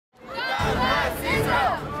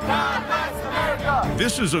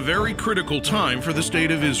This is a very critical time for the state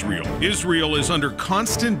of Israel. Israel is under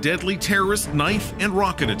constant deadly terrorist knife and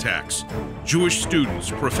rocket attacks. Jewish students,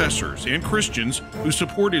 professors, and Christians who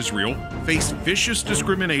support Israel face vicious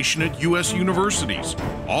discrimination at U.S. universities,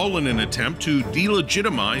 all in an attempt to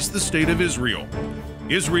delegitimize the state of Israel.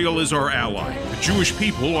 Israel is our ally. The Jewish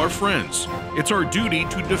people are friends. It's our duty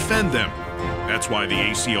to defend them. That's why the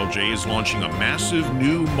ACLJ is launching a massive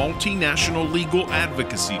new multinational legal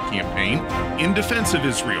advocacy campaign in defense of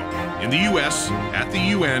Israel, in the U.S., at the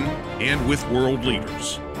UN, and with world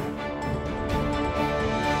leaders.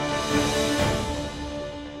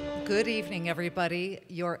 Good evening, everybody.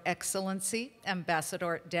 Your Excellency,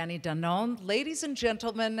 Ambassador Danny Danon. Ladies and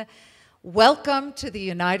gentlemen, welcome to the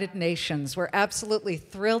United Nations. We're absolutely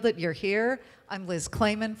thrilled that you're here. I'm Liz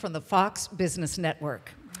Clayman from the Fox Business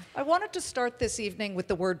Network. I wanted to start this evening with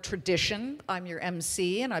the word tradition. I'm your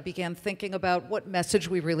MC, and I began thinking about what message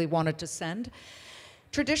we really wanted to send.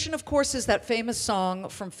 Tradition, of course, is that famous song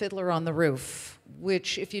from Fiddler on the Roof,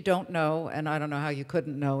 which, if you don't know, and I don't know how you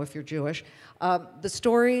couldn't know if you're Jewish, the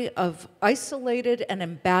story of isolated and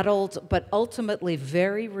embattled, but ultimately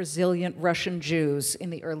very resilient Russian Jews in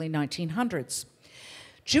the early 1900s.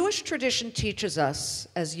 Jewish tradition teaches us,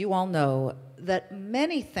 as you all know, that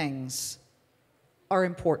many things are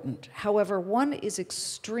important. However, one is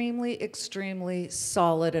extremely, extremely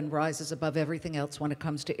solid and rises above everything else when it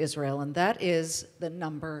comes to Israel, and that is the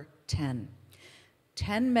number 10.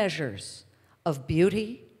 10 measures of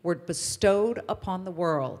beauty were bestowed upon the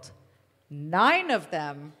world. 9 of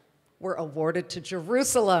them were awarded to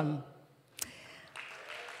Jerusalem.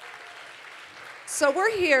 So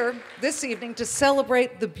we're here this evening to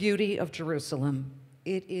celebrate the beauty of Jerusalem.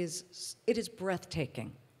 It is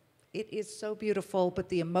breathtaking. It is so beautiful, but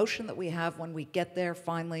the emotion that we have when we get there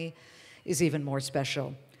finally is even more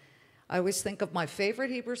special. I always think of my favorite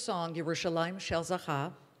Hebrew song, Yerushalayim Shel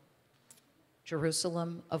Zachah,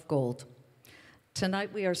 Jerusalem of Gold.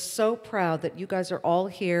 Tonight we are so proud that you guys are all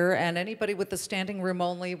here, and anybody with the standing room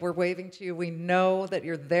only, we're waving to you. We know that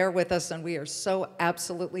you're there with us, and we are so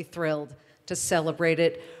absolutely thrilled to celebrate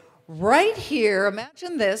it right here.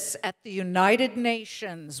 Imagine this at the United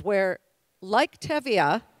Nations, where, like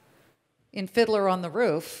Tevye, in Fiddler on the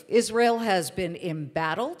Roof, Israel has been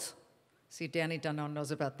embattled. See, Danny Danon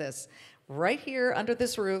knows about this. Right here under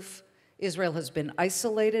this roof, Israel has been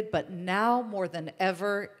isolated, but now more than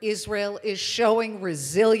ever, Israel is showing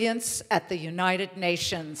resilience at the United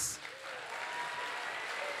Nations.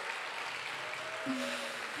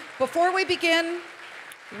 Before we begin,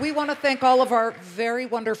 we want to thank all of our very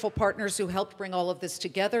wonderful partners who helped bring all of this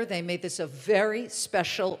together. They made this a very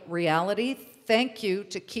special reality. Thank you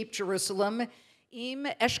to Keep Jerusalem. Im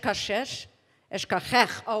eshkachech.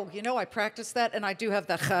 Oh, you know, I practiced that, and I do have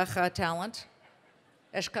the cha talent.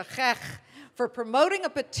 Eshkachech, for promoting a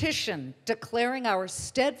petition declaring our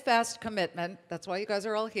steadfast commitment, that's why you guys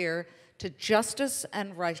are all here, to justice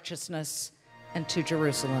and righteousness and to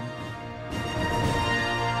Jerusalem.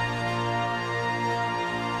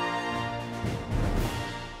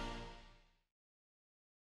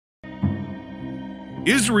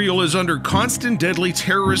 Israel is under constant deadly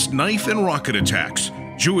terrorist knife and rocket attacks.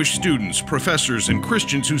 Jewish students, professors, and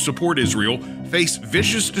Christians who support Israel face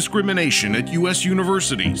vicious discrimination at U.S.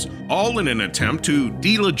 universities, all in an attempt to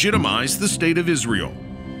delegitimize the state of Israel.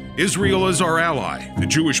 Israel is our ally. The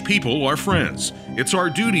Jewish people are friends. It's our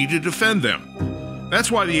duty to defend them. That's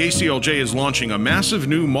why the ACLJ is launching a massive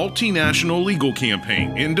new multinational legal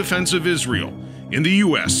campaign in defense of Israel, in the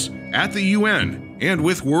U.S., at the UN, and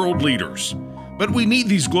with world leaders. But we need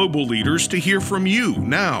these global leaders to hear from you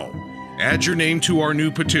now. Add your name to our new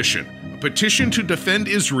petition, a petition to defend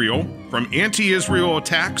Israel from anti-Israel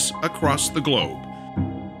attacks across the globe.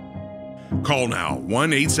 Call now,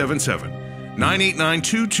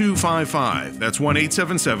 1-877-989-2255. That's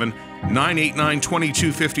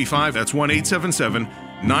 1-877-989-2255. That's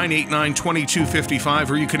 1-877-989-2255,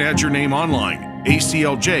 or you can add your name online,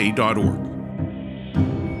 aclj.org.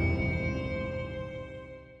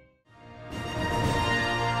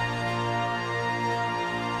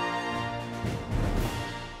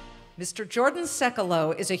 Mr. Jordan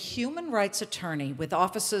Sekulow is a human rights attorney with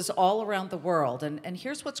offices all around the world, and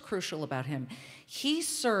here's what's crucial about him. He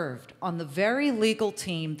served on the very legal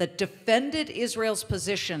team that defended Israel's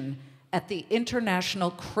position at the International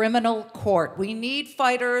Criminal Court. We need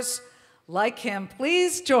fighters like him.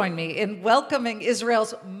 Please join me in welcoming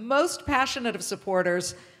Israel's most passionate of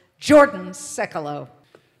supporters, Jordan Sekulow.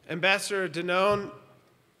 Ambassador Danon,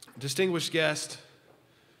 distinguished guest,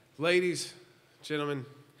 ladies, gentlemen,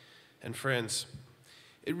 and friends,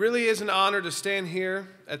 it really is an honor to stand here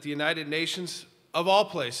at the United Nations, of all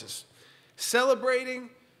places, celebrating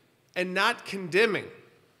and not condemning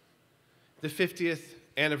the 50th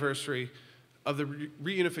anniversary of the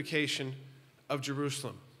reunification of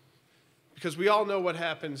Jerusalem. Because we all know what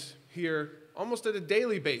happens here almost at a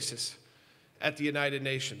daily basis at the United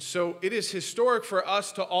Nations. So it is historic for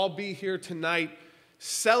us to all be here tonight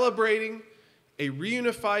celebrating a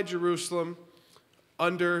reunified Jerusalem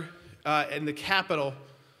in the capital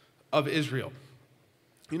of Israel.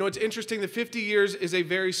 You know, it's interesting, the 50 years is a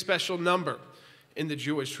very special number in the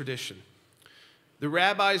Jewish tradition. The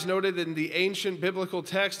rabbis noted in the ancient biblical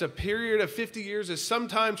text, a period of 50 years is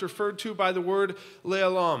sometimes referred to by the word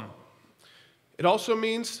le'olam. It also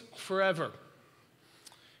means forever.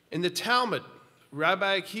 In the Talmud,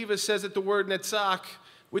 Rabbi Akiva says that the word netzach,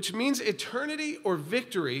 which means eternity or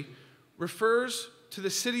victory, refers to the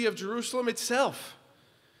city of Jerusalem itself.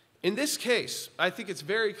 In this case, I think it's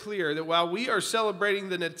very clear that while we are celebrating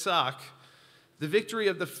the netzach, the victory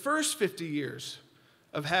of the first 50 years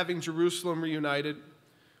of having Jerusalem reunited,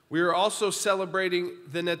 we are also celebrating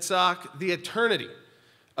the netzach, the eternity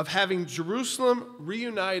of having Jerusalem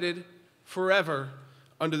reunited forever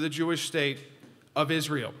under the Jewish state of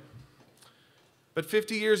Israel. But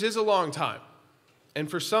 50 years is a long time.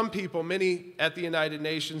 And for some people, many at the United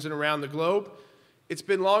Nations and around the globe, it's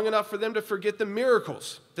been long enough for them to forget the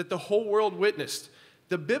miracles that the whole world witnessed,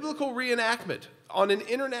 the biblical reenactment on an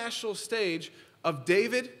international stage of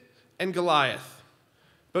David and Goliath.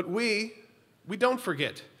 But we don't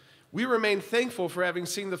forget. We remain thankful for having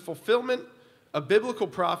seen the fulfillment of biblical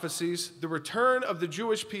prophecies, the return of the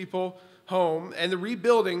Jewish people home, and the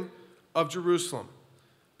rebuilding of Jerusalem.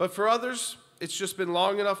 But for others, it's just been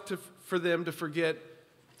long enough for them to forget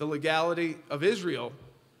the legality of Israel,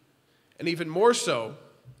 and even more so,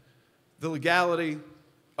 the legality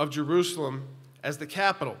of Jerusalem as the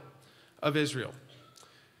capital of Israel.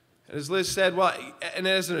 And as Liz said, well, and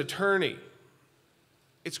as an attorney,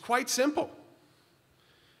 it's quite simple.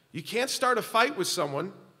 You can't start a fight with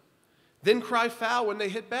someone, then cry foul when they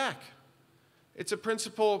hit back. It's a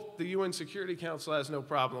principle the UN Security Council has no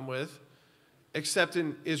problem with, except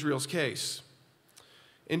in Israel's case.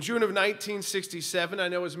 In June of 1967, I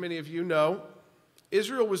know as many of you know,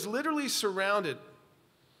 Israel was literally surrounded.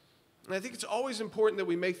 And I think it's always important that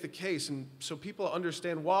we make the case and so people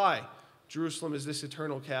understand why Jerusalem is this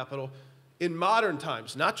eternal capital in modern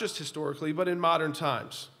times, not just historically, but in modern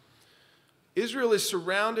times. Israel is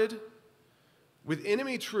surrounded with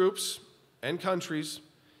enemy troops and countries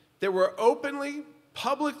that were openly,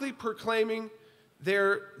 publicly proclaiming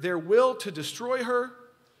their will to destroy her,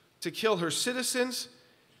 to kill her citizens,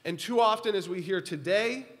 and too often, as we hear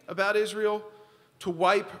today about Israel, to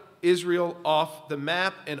wipe Israel off the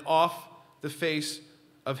map and off the face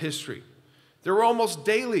of history. There were almost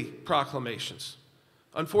daily proclamations.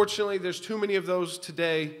 Unfortunately, there's too many of those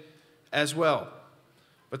today as well.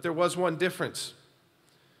 But there was one difference.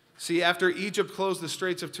 See, after Egypt closed the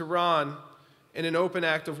Straits of Tiran in an open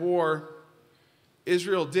act of war,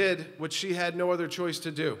 Israel did what she had no other choice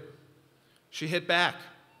to do. She hit back.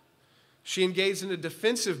 She engaged in a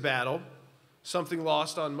defensive battle, something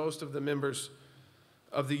lost on most of the members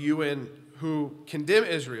of the UN who condemn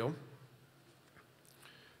Israel,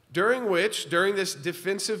 during this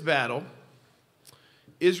defensive battle,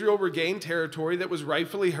 Israel regained territory that was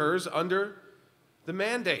rightfully hers under the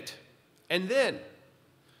mandate. And then,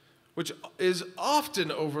 which is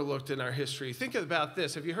often overlooked in our history, think about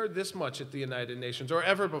this. Have you heard this much at the United Nations or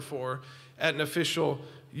ever before at an official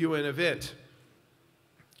UN event?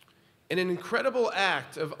 In an incredible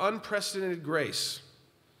act of unprecedented grace,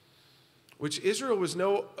 which Israel was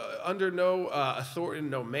under no authority,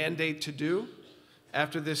 no mandate to do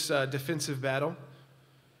after this defensive battle,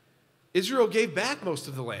 Israel gave back most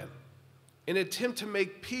of the land in an attempt to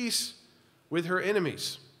make peace with her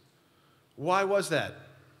enemies. Why was that?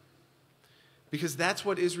 Because that's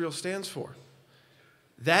what Israel stands for.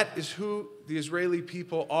 That is who the Israeli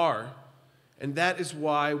people are, and that is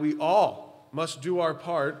why we all must do our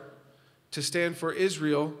part to stand for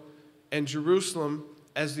Israel and Jerusalem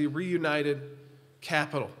as the reunited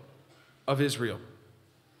capital of Israel.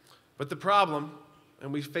 But the problem,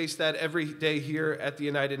 and we face that every day here at the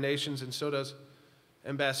United Nations, and so does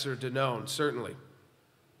Ambassador Danone, certainly,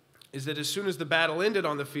 is that as soon as the battle ended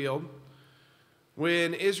on the field,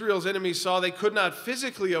 when Israel's enemies saw they could not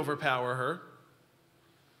physically overpower her,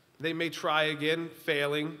 they may try again,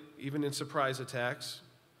 failing, even in surprise attacks.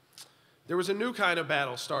 There was a new kind of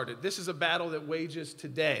battle started. This is a battle that wages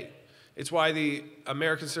today. It's why the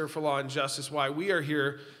American Center for Law and Justice, why we are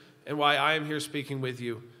here, and why I am here speaking with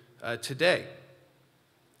you today.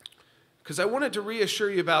 Because I wanted to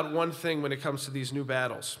reassure you about one thing when it comes to these new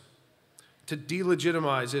battles. to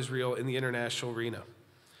delegitimize Israel in the international arena.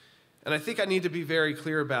 And I think I need to be very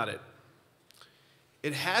clear about it.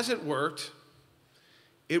 It hasn't worked,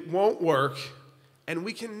 it won't work, and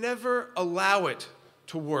we can never allow it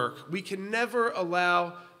to work. We can never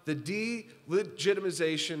allow the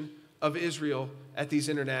delegitimization of Israel at these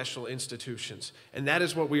international institutions. And that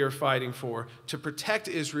is what we are fighting for, to protect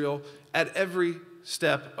Israel at every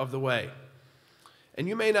step of the way. And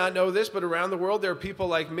you may not know this, but around the world there are people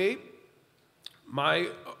like me, my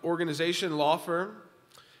organization, law firm,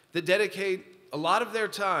 that dedicate a lot of their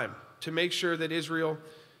time to make sure that Israel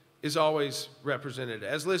is always represented.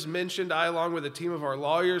 As Liz mentioned, I, along with a team of our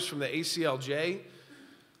lawyers from the ACLJ,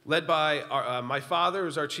 led by my father,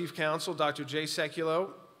 who's our chief counsel, Dr. J. Sekulow,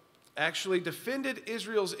 actually defended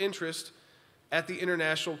Israel's interest at the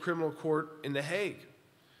International Criminal Court in The Hague,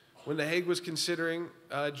 when The Hague was considering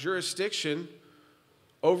jurisdiction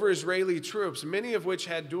over Israeli troops, many of which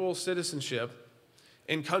had dual citizenship,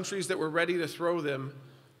 in countries that were ready to throw them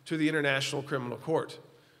to the International Criminal Court,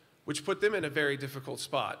 which put them in a very difficult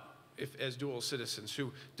spot as dual citizens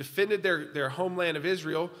who defended their homeland of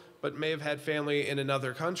Israel, but may have had family in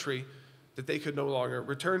another country that they could no longer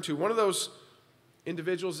return to. One of those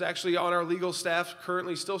individuals is actually on our legal staff,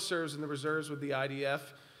 currently still serves in the reserves with the IDF,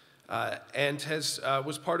 and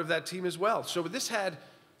was part of that team as well. So this had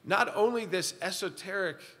not only this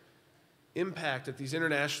esoteric impact at these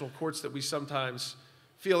international courts that we sometimes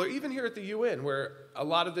feel, or even here at the UN, where a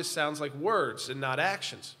lot of this sounds like words and not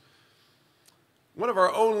actions. One of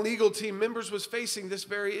our own legal team members was facing this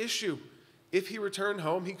very issue. If he returned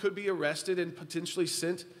home, he could be arrested and potentially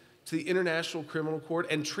sent to the International Criminal Court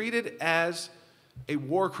and treated as a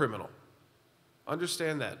war criminal.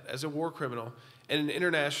 Understand that, as a war criminal in an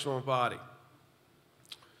international body.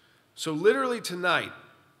 So literally tonight,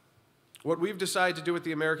 what we've decided to do with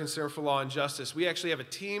the American Center for Law and Justice, we actually have a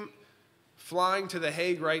team flying to The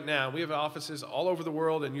Hague right now. We have offices all over the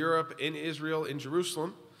world, in Europe, in Israel, in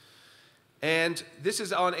Jerusalem. And this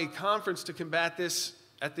is on a conference to combat this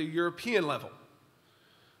at the European level.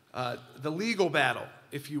 The legal battle,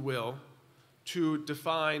 if you will, to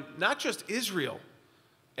define not just Israel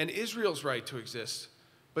and Israel's right to exist,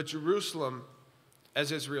 but Jerusalem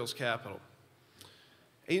as Israel's capital.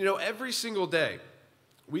 And you know, every single day,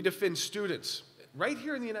 we defend students right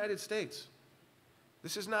here in the United States.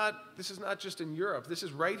 This is not just in Europe. This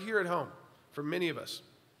is right here at home for many of us.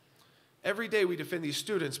 Every day we defend these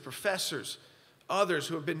students, professors, others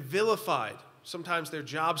who have been vilified, sometimes their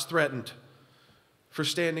jobs threatened, for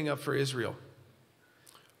standing up for Israel.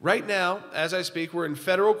 Right now, as I speak, we're in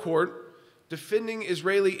federal court defending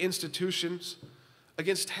Israeli institutions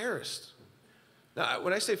against terrorists. Now,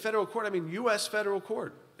 when I say federal court, I mean U.S. federal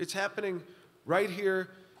court. It's happening right here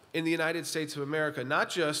in the United States of America, not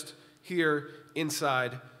just here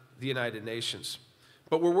inside the United Nations.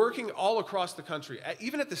 But we're working all across the country,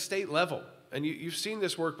 even at the state level, and you've seen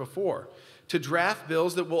this work before, to draft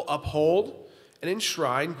bills that will uphold and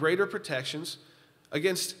enshrine greater protections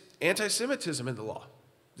against anti-Semitism in the law.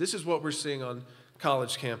 This is what we're seeing on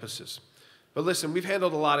college campuses. But listen, we've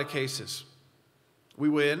handled a lot of cases. We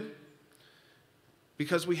win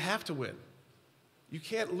because we have to win. You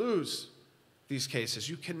can't lose these cases.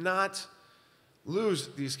 You cannot lose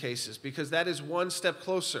these cases because that is one step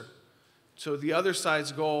closer to the other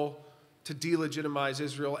side's goal to delegitimize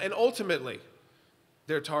Israel and ultimately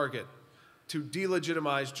their target to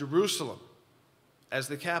delegitimize Jerusalem as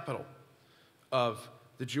the capital of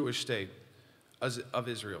the Jewish state of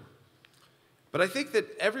Israel. But I think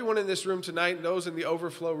that everyone in this room tonight, and those in the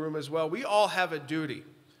overflow room as well, we all have a duty.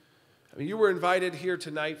 I mean, you were invited here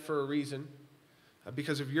tonight for a reason,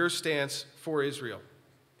 because of your stance for Israel.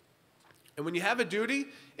 And when you have a duty,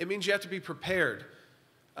 it means you have to be prepared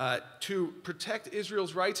to protect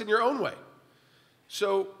Israel's rights in your own way.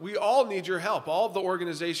 So we all need your help, all of the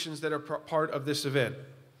organizations that are part of this event.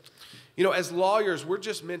 You know, as lawyers, we're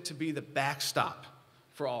just meant to be the backstop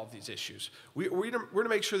for all of these issues. We're to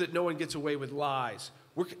make sure that no one gets away with lies.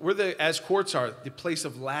 As courts are, the place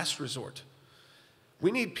of last resort.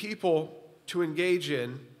 We need people to engage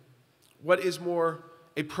in what is more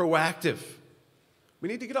a proactive. We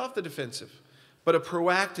need to get off the defensive, but a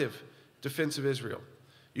proactive defense of Israel.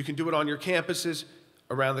 You can do it on your campuses,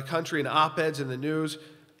 around the country, in op-eds, in the news.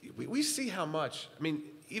 We see how much, I mean,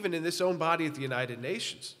 even in this own body at the United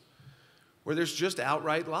Nations, where there's just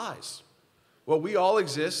outright lies. Well, we all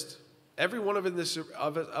exist. Every one of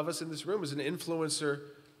us in this room is an influencer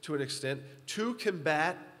to an extent to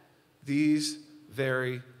combat these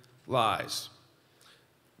very lies.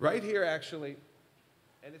 Right here, actually,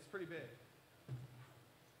 and it's pretty big.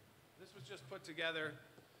 This was just put together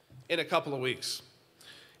in a couple of weeks.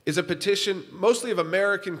 is a petition mostly of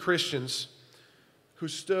American Christians who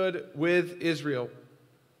stood with Israel.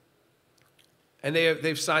 And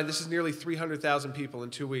they've signed, this is nearly 300,000 people in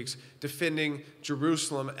 2 weeks, defending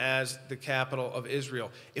Jerusalem as the capital of Israel.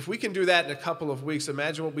 If we can do that in a couple of weeks,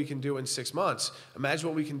 imagine what we can do in 6 months. Imagine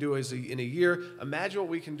what we can do in a year. Imagine what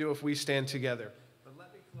we can do if we stand together. But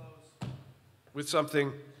let me close with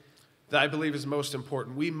something that I believe is most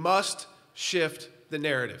important. We must shift the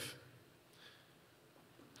narrative.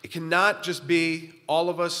 It cannot just be all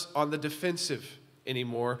of us on the defensive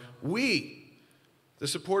anymore. We, the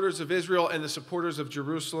supporters of Israel and the supporters of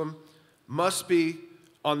Jerusalem, must be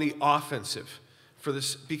on the offensive for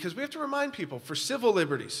this, because we have to remind people, for civil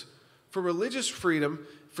liberties, for religious freedom,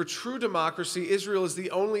 for true democracy, Israel is the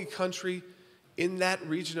only country in that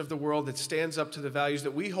region of the world that stands up to the values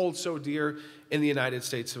that we hold so dear in the United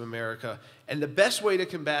States of America. And the best way to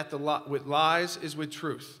combat with lies is with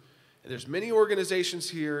truth. And there's many organizations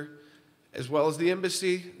here, as well as the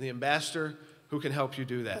embassy, the ambassador, who can help you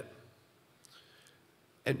do that.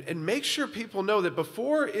 And make sure people know that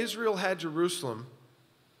before Israel had Jerusalem,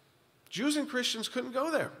 Jews and Christians couldn't go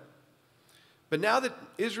there. But now that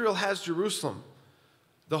Israel has Jerusalem,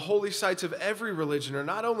 the holy sites of every religion are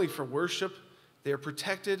not only for worship, they are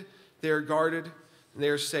protected, they are guarded, and they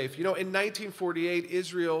are safe. You know, in 1948,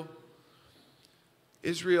 Israel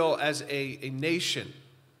as a nation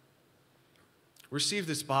received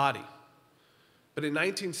this body. But in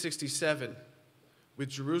 1967, with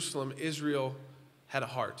Jerusalem, Israel had a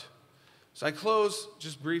heart. So I close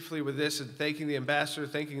just briefly with this and thanking the ambassador,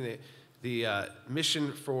 thanking the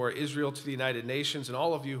mission for Israel to the United Nations and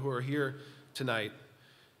all of you who are here tonight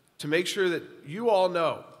to make sure that you all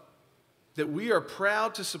know that we are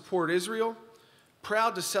proud to support Israel,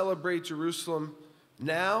 proud to celebrate Jerusalem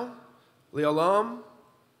now, le'olam,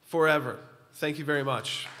 forever. Thank you very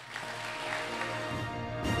much.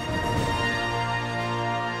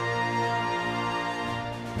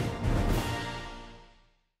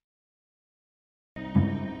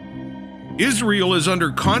 Israel is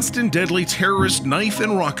under constant deadly terrorist knife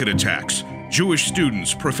and rocket attacks. Jewish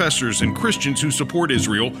students, professors, and Christians who support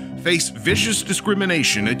Israel face vicious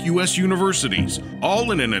discrimination at U.S. universities,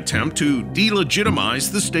 all in an attempt to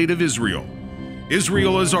delegitimize the state of Israel.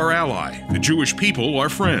 Israel is our ally. The Jewish people are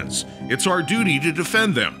friends. It's our duty to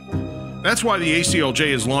defend them. That's why the ACLJ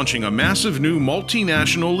is launching a massive new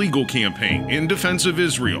multinational legal campaign in defense of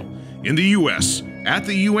Israel, in the U.S., at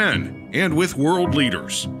the UN, and with world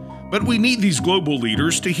leaders. But we need these global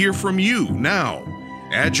leaders to hear from you now.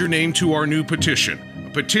 Add your name to our new petition,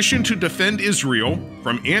 a petition to defend Israel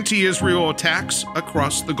from anti-Israel attacks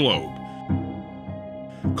across the globe.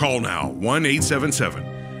 Call now,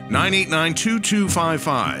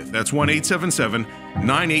 1-877-989-2255. That's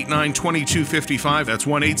 1-877-989-2255. That's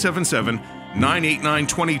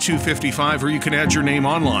 1-877-989-2255. Or you can add your name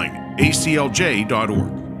online,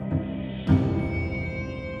 aclj.org.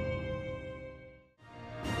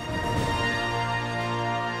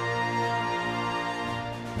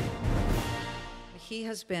 He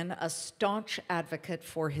has been a staunch advocate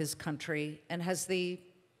for his country and has the,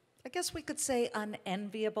 I guess we could say,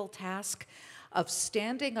 unenviable task of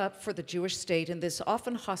standing up for the Jewish state in this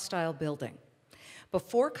often hostile building.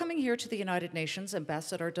 Before coming here to the United Nations,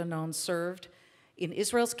 Ambassador Danon served in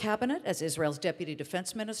Israel's cabinet as Israel's deputy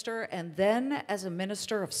defense minister and then as a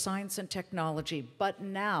minister of science and technology. But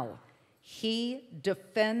now he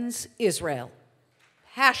defends Israel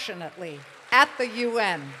passionately at the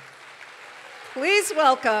UN. Please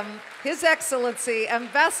welcome His Excellency,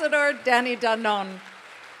 Ambassador Danny Danon.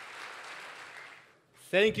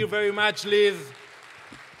 Thank you very much, Liz,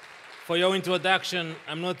 for your introduction.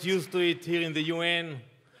 I'm not used to it here in the UN.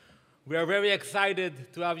 We are very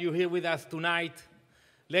excited to have you here with us tonight.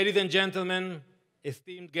 Ladies and gentlemen,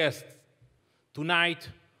 esteemed guests, tonight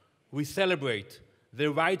we celebrate the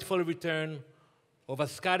rightful return of a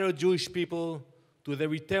scattered Jewish people to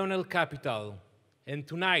their eternal capital. And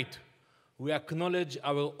tonight, we acknowledge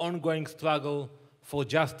our ongoing struggle for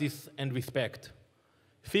justice and respect.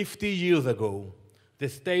 50 years ago, the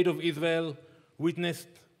state of Israel witnessed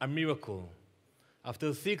a miracle.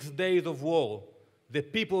 After 6 days of war, the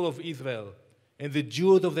people of Israel and the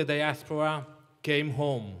Jews of the diaspora came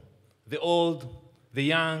home. The old, the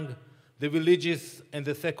young, the religious and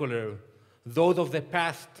the secular, those of the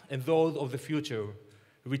past and those of the future,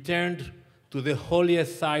 returned to the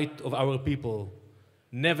holiest site of our people,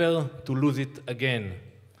 never to lose it again.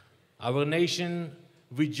 Our nation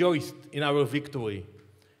rejoiced in our victory,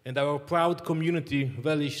 and our proud community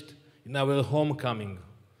relished in our homecoming.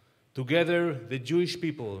 Together, the Jewish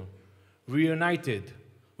people reunited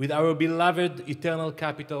with our beloved eternal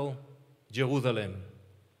capital, Jerusalem.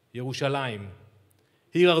 Yerushalayim.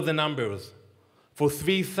 Here are the numbers. For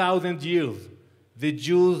 3,000 years, the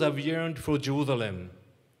Jews have yearned for Jerusalem.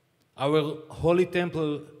 Our holy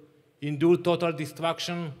temple endured total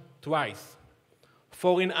destruction twice.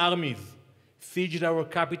 Foreign armies sieged our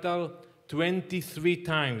capital 23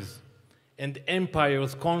 times, and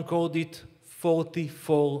empires conquered it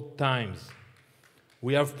 44 times.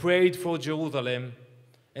 We have prayed for Jerusalem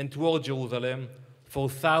and toward Jerusalem for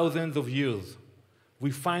thousands of years.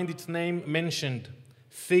 We find its name mentioned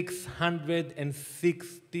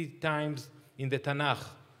 660 times in the Tanakh,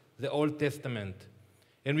 the Old Testament.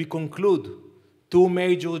 And we conclude two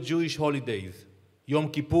major Jewish holidays, Yom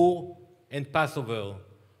Kippur and Passover,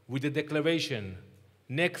 with the declaration,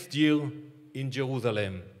 next year in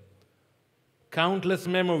Jerusalem. Countless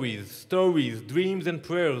memories, stories, dreams, and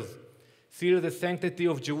prayers seal the sanctity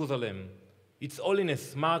of Jerusalem. Its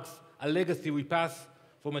holiness marks a legacy we pass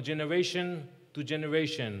from a generation to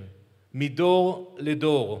generation, midor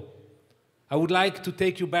ledor. I would like to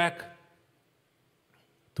take you back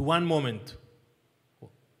to one moment.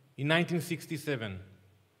 In 1967,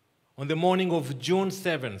 on the morning of June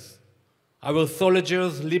 7th, our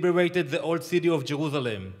soldiers liberated the old city of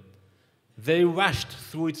Jerusalem. They rushed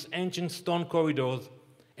through its ancient stone corridors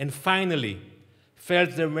and finally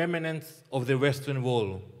felt the remnants of the Western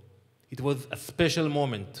Wall. It was a special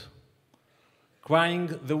moment. Crying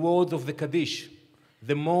the words of the Kaddish,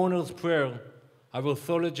 the mourner's prayer, our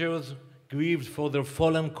soldiers grieved for their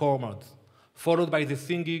fallen comrades, followed by the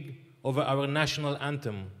singing of our national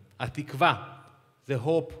anthem, Atikva, the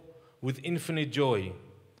hope with infinite joy.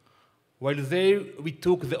 While they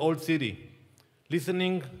retook the old city,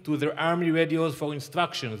 listening to their army radios for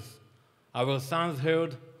instructions, our sons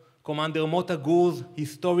heard Commander Mota Gur's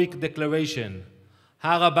historic declaration,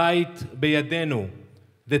 Har HaBayit beyadenu,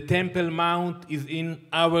 the Temple Mount is in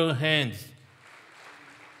our hands.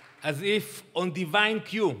 As if on divine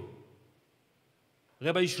cue,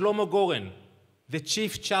 Rabbi Shlomo Goren, the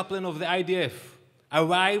chief chaplain of the IDF,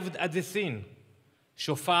 arrived at the scene,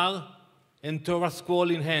 shofar and Torah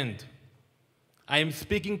scroll in hand. I am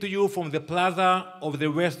speaking to you from the plaza of the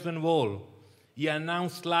Western Wall. He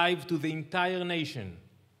announced live to the entire nation,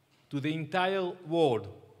 to the entire world.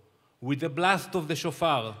 With the blast of the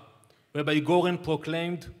shofar, Rabbi Goren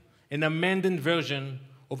proclaimed an amended version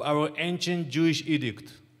of our ancient Jewish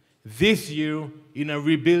edict, this year in a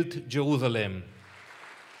rebuilt Jerusalem.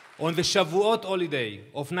 On the Shavuot holiday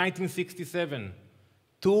of 1967,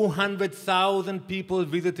 200,000 people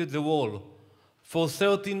visited the wall for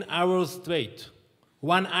 13 hours straight.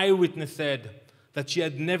 One eyewitness said that she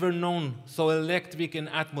had never known so electric an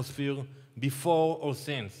atmosphere before or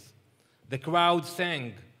since. The crowd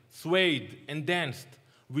sang, swayed, and danced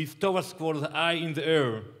with Torah scrolls high in the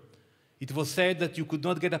air. It was said that you could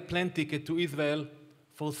not get a plane ticket to Israel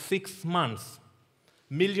for 6 months.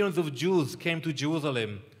 Millions of Jews came to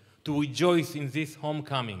Jerusalem to rejoice in this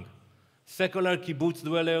homecoming. Secular kibbutz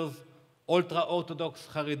dwellers, ultra-Orthodox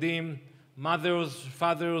Haredim, mothers,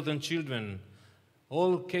 fathers, and children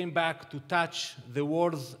all came back to touch the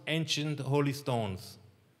world's ancient holy stones.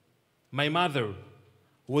 My mother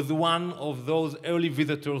was one of those early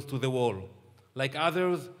visitors to the wall. Like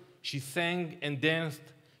others, she sang and danced,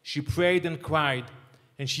 she prayed and cried,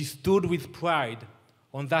 and she stood with pride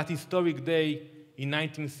on that historic day in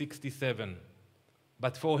 1967.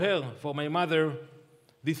 But for her, for my mother,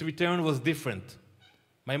 this return was different.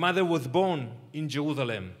 My mother was born in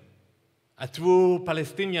Jerusalem, a true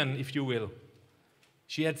Palestinian, if you will.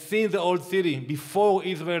 She had seen the old city before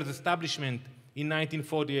Israel's establishment in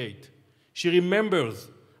 1948. She remembers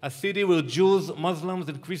a city where Jews, Muslims,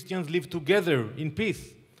 and Christians lived together in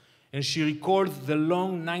peace. And she records the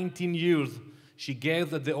long 19 years she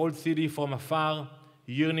gazed at the old city from afar,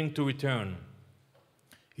 yearning to return.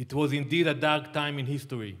 It was indeed a dark time in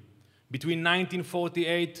history. Between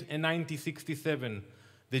 1948 and 1967,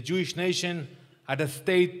 the Jewish nation had a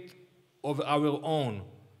state of our own.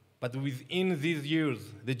 But within these years,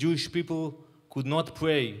 the Jewish people could not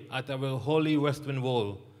pray at our holy Western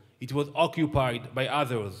Wall. It was occupied by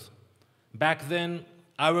others. Back then,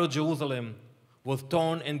 our Jerusalem was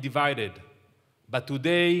torn and divided. But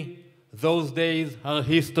today, those days are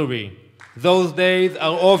history. Those days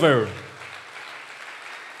are over.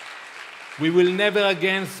 We will never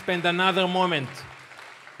again spend another moment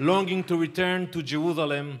longing to return to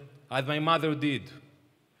Jerusalem as my mother did.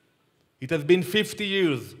 It has been 50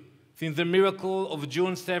 years since the miracle of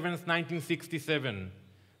June 7, 1967.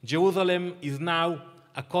 Jerusalem is now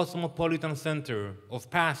a cosmopolitan center of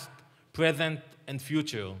past, present, and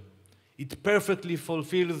future. It perfectly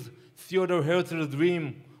fulfills Theodor Herzl's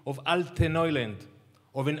dream of Alte Neuland,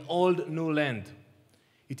 of an old new land.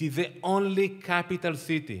 It is the only capital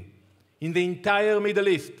city in the entire Middle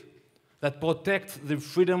East that protects the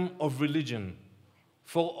freedom of religion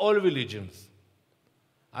for all religions.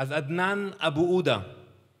 As Adnan Abu Uda,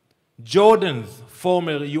 Jordan's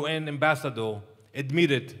former UN ambassador,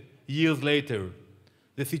 admitted years later,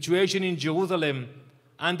 the situation in Jerusalem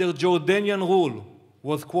under Jordanian rule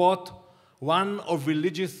was, quote, one of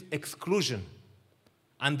religious exclusion.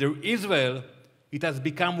 Under Israel, it has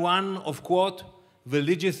become one of, quote,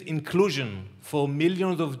 religious inclusion for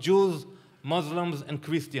millions of Jews, Muslims, and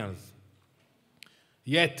Christians.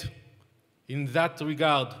 Yet, in that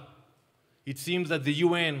regard, it seems that the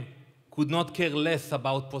UN could not care less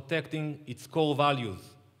about protecting its core values.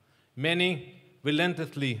 Many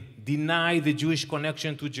relentlessly deny the Jewish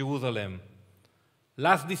connection to Jerusalem.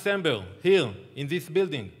 Last December, here in this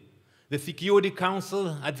building, the Security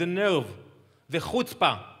Council had the nerve, the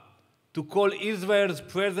chutzpah, to call Israel's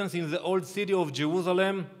presence in the old city of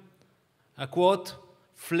Jerusalem a, quote,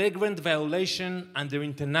 flagrant violation under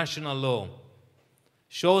international law.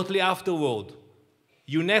 Shortly afterward,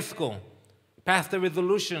 UNESCO passed a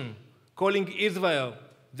resolution calling Israel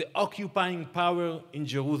the occupying power in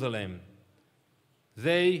Jerusalem.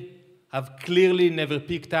 They have clearly never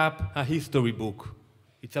picked up a history book.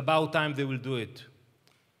 It's about time they will do it.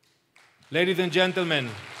 Ladies and gentlemen,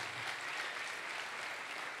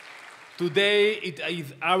 today it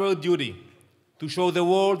is our duty to show the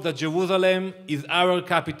world that Jerusalem is our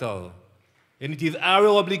capital, and it is our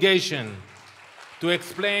obligation to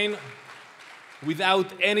explain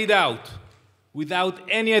without any doubt, without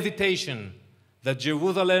any hesitation, that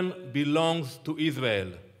Jerusalem belongs to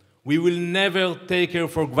Israel. We will never take her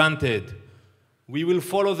for granted. We will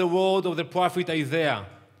follow the word of the prophet Isaiah,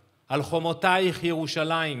 על חומותייך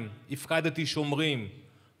ירושלים, הפקדתי שומרים,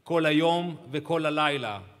 כל היום וכל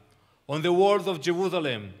הלילה. On the walls of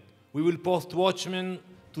Jerusalem, we will post watchmen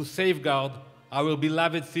to safeguard our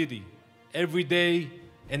beloved city, every day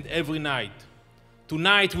and every night.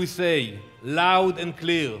 Tonight we say, loud and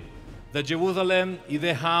clear, that Jerusalem is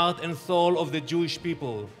the heart and soul of the Jewish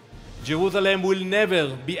people. Jerusalem will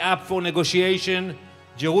never be up for negotiation.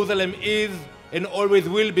 Jerusalem is and always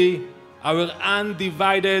will be our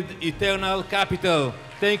undivided, eternal capital.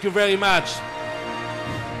 Thank you very much.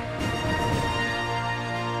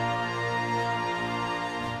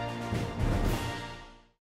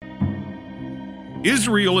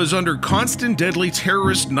 Israel is under constant deadly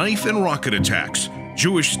terrorist knife and rocket attacks.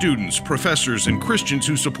 Jewish students, professors, and Christians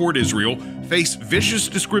who support Israel face vicious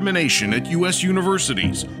discrimination at U.S.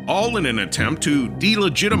 universities, all in an attempt to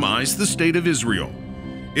delegitimize the state of Israel.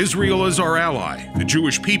 Israel is our ally, the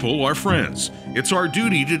Jewish people our friends. It's our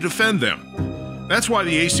duty to defend them. That's why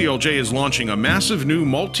the ACLJ is launching a massive new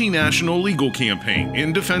multinational legal campaign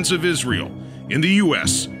in defense of Israel, in the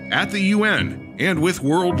U.S., at the UN, and with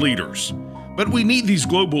world leaders. But we need these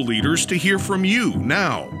global leaders to hear from you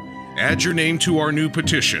now. Add your name to our new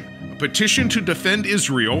petition, a petition to defend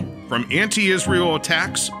Israel from anti-Israel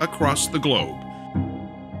attacks across the globe.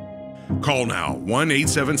 Call now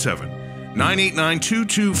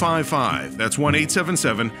 1-877-989-2255. That's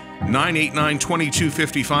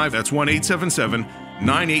 1-877-989-2255. That's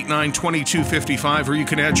 1-877-989-2255. Or you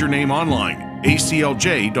can add your name online,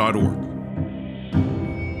 aclj.org.